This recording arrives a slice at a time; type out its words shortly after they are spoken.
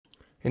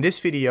In this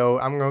video,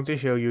 I'm going to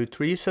show you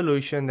 3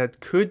 solutions that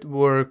could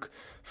work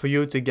for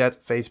you to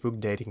get Facebook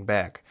dating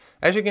back.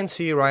 As you can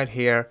see right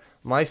here,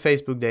 my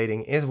Facebook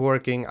dating is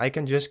working. I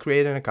can just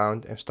create an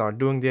account and start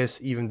doing this,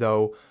 even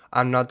though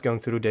I'm not going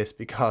through this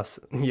because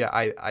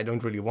I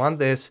don't really want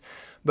this.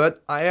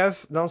 But I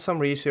have done some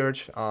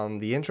research on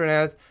the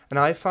internet and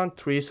I found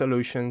 3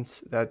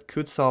 solutions that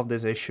could solve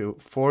this issue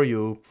for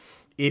you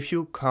if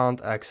you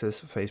can't access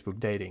Facebook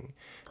dating.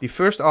 The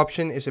first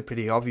option is a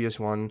pretty obvious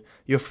one.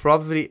 You've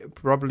probably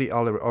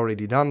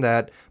already done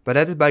that, but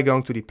that is by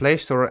going to the Play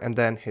Store and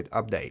then hit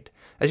update.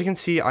 As you can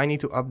see, I need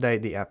to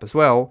update the app as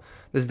well,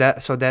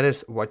 so that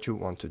is what you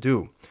want to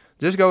do.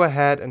 Just go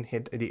ahead and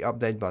hit the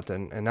update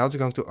button, and now it's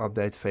going to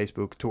update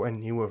Facebook to a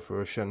newer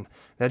version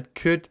that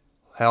could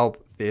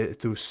help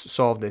to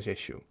solve this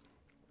issue.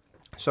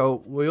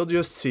 So we'll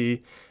just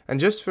see, and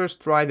just first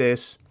try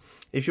this.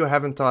 If you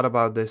haven't thought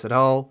about this at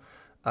all,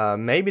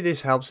 maybe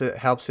this helps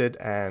it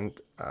and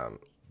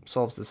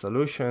solves the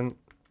solution.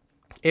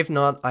 If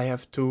not, I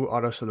have 2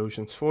 other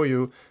solutions for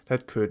you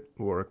that could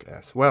work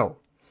as well.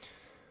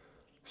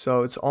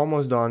 So it's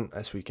almost done,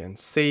 as we can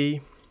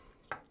see.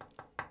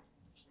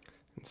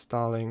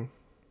 Installing.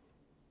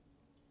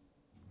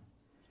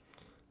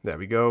 There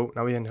we go.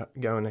 Now we're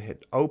going to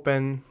hit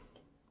open.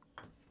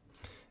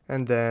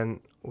 And then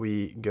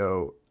we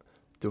go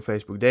to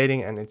Facebook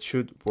dating and it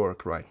should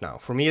work right now.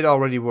 For me it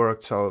already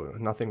worked, so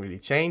nothing really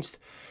changed.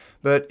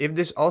 But if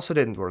this also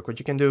didn't work, what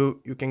you can do,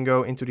 you can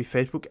go into the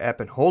Facebook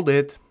app and hold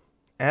it,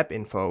 app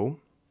info,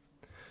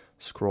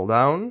 scroll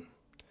down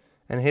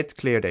and hit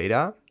clear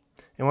data,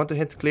 and want to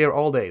hit clear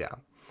all data.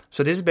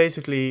 So this is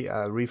basically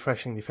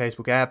refreshing the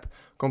Facebook app,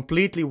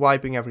 completely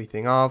wiping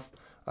everything off.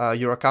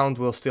 Your account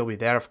will still be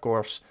there, of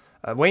course.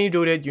 When you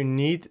do that, you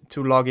need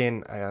to log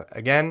in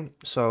again,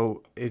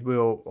 so it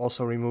will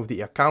also remove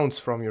the accounts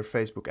from your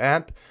Facebook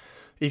app.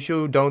 If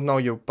you don't know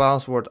your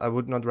password, I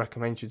would not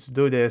recommend you to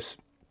do this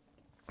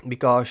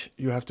because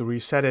you have to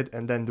reset it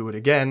and then do it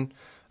again.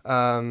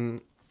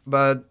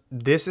 But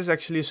this is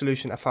actually a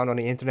solution I found on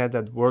the internet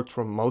that worked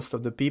for most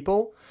of the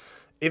people.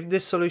 If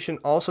this solution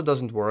also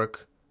doesn't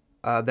work,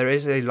 there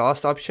is a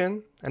last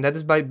option, and that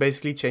is by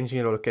basically changing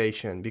your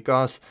location,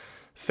 because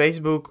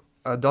Facebook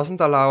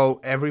doesn't allow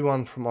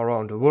everyone from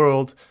around the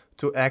world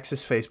to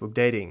access Facebook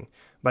dating.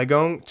 By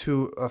going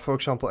to, for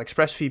example,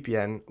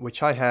 ExpressVPN,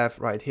 which I have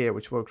right here,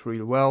 which works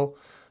really well,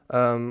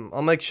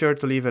 I'll make sure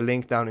to leave a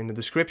link down in the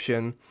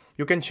description.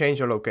 You can change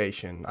your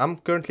location. I'm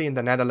currently in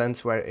the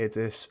Netherlands where it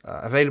is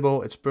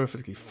available. It's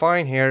perfectly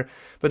fine here,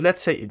 but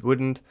let's say it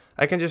wouldn't.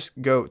 I can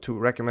just go to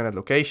recommended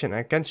location.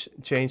 I can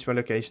change my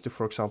location to,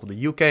 for example,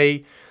 the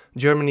UK,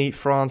 Germany,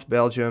 France,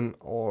 Belgium,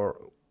 or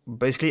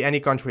basically any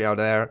country out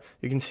there.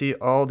 You can see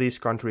all these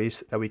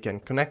countries that we can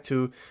connect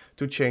to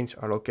change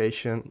our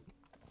location.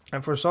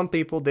 And for some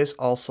people this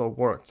also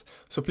worked.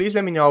 So please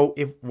let me know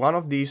if one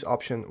of these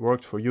options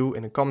worked for you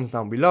in the comments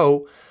down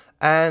below.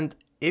 And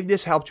if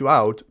this helped you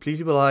out, please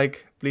leave a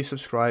like, please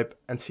subscribe,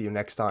 and see you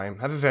next time.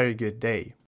 Have a very good day.